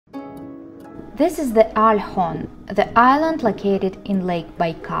This is the Olkhon, the island located in Lake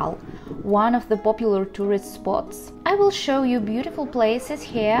Baikal, one of the popular tourist spots. I will show you beautiful places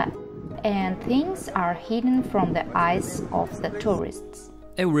here, and things are hidden from the eyes of the tourists.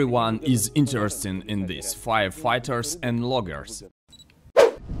 Everyone is interested in this: firefighters and loggers.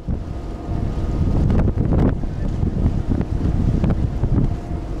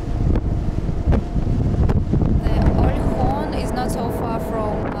 Not so far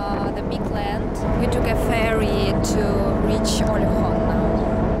from the big land. We took a ferry to reach Olkhon now.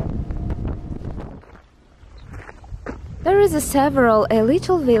 There is several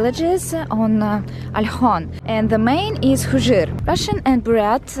little villages on Olkhon, and the main is Haugen. Russian and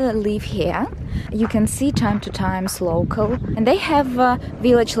Buryat live here. You can see time to time local, and they have a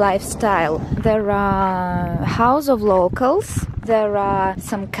village lifestyle. There are house of locals, there are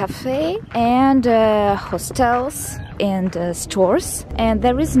some cafe and hostels and stores, and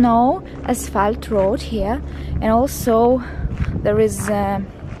there is no asphalt road here, and also there is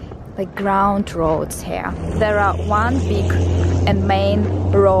like ground roads here. There are one big and main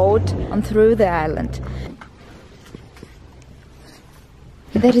road on through the island.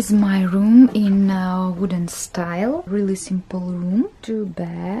 That is my room in wooden style, really simple room. 2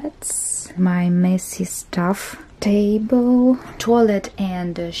 beds, my messy stuff, table, toilet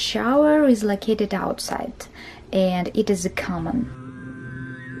and shower is located outside, and it is common.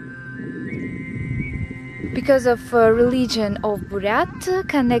 Because of religion of Buryat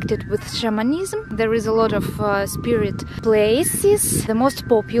connected with shamanism, there is a lot of spirit places. The most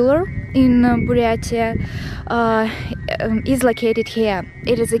popular in Buryatia is located here.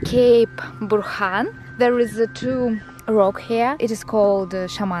 It is a Cape Burhan. There is a 2 rock here. It is called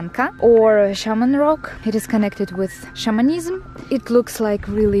Shamanka or Shaman Rock. It is connected with shamanism. It looks like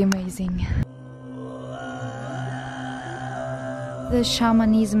really amazing. The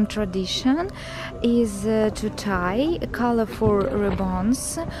shamanism tradition is to tie colorful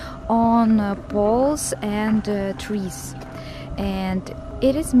ribbons on poles and trees, and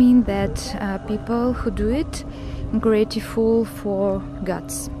it is mean that people who do it grateful for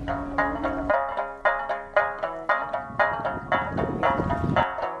gods.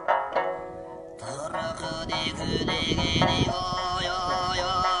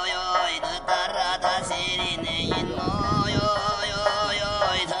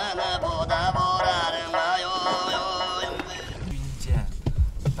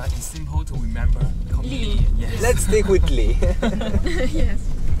 Simple to remember. Yes. Let's stick with Lee. Yes.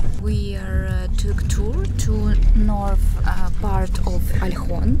 We took tour to north part of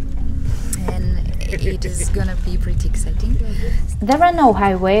Olkhon, and it is gonna be pretty exciting. There are no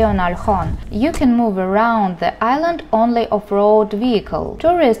highway on Olkhon. You can move around the island only off-road vehicle.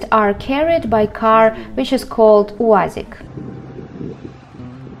 Tourists are carried by car, which is called uazik.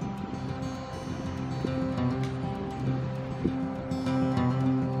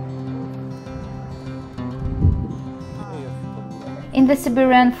 In the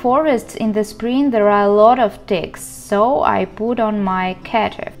Siberian forests in the spring there are a lot of ticks, so I put on my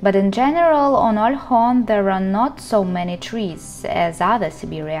kerchief. But in general on Olkhon there are not so many trees as other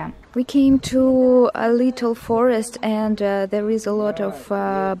Siberia. We came to a little forest, and there is a lot of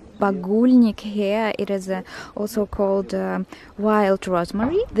bagulnik here. It is also called wild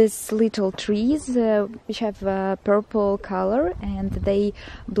rosemary. These little trees which have purple color, and they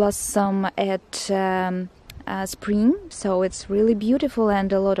blossom at spring, so it's really beautiful,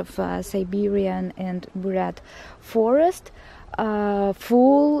 and a lot of Siberian and Buryat forest are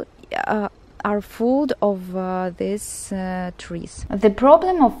full of these trees. The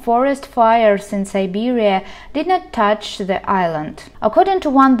problem of forest fires in Siberia did not touch the island. According to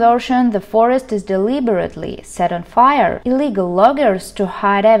one version, the forest is deliberately set on fire, illegal loggers to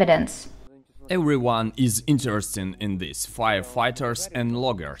hide evidence. Everyone is interested in this: firefighters and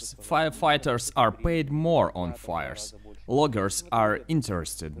loggers. Firefighters are paid more on fires. Loggers are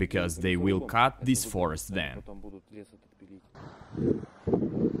interested because they will cut this forest then.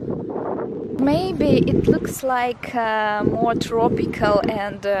 Maybe it looks like more tropical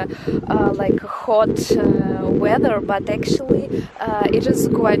and like hot weather, but actually it is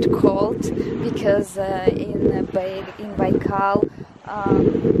quite cold, because in Baikal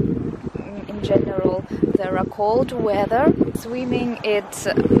in general there are cold weather. Swimming it's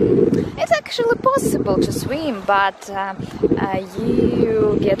actually possible to swim, but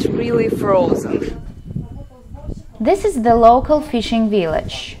you get really frozen. This is the local fishing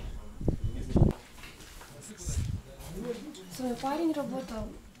village. Свой парень работал.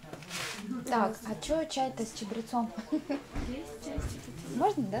 Так, а чё чай-то с чабрецом?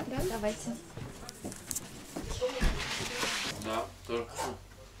 Можно, да? Да. Давайте. Да, тоже.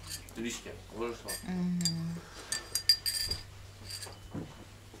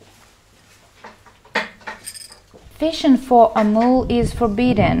 Fishing for amul is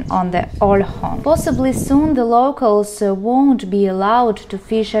forbidden on the Olkhon. Possibly soon the locals won't be allowed to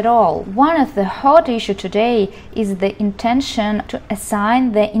fish at all. One of the hot issues today is the intention to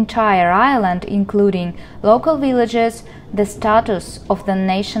assign the entire island, including local villages, the status of the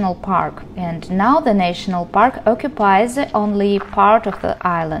national park. And now the national park occupies only part of the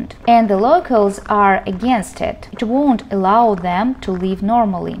island. And the locals are against it. It won't allow them to live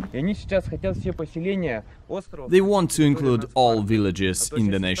normally. They want to include all villages in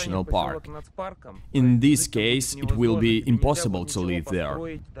the national park. In this case, it will be impossible to live there.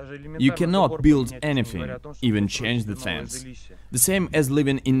 You cannot build anything, even change the fence. The same as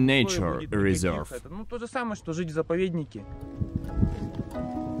living in nature reserve.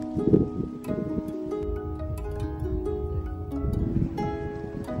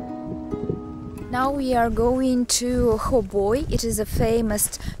 Now we are going to Haugen. It is a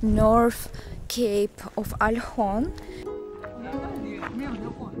famous North Cape of Olkhon.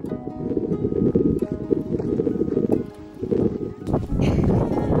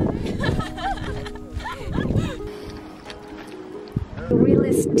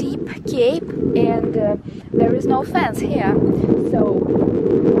 Really steep cape, and there is no fence here, so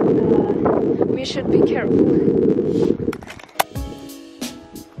we should be careful.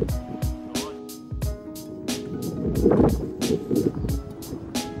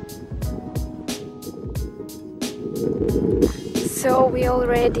 So we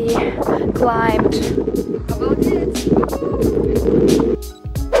already climbed about it.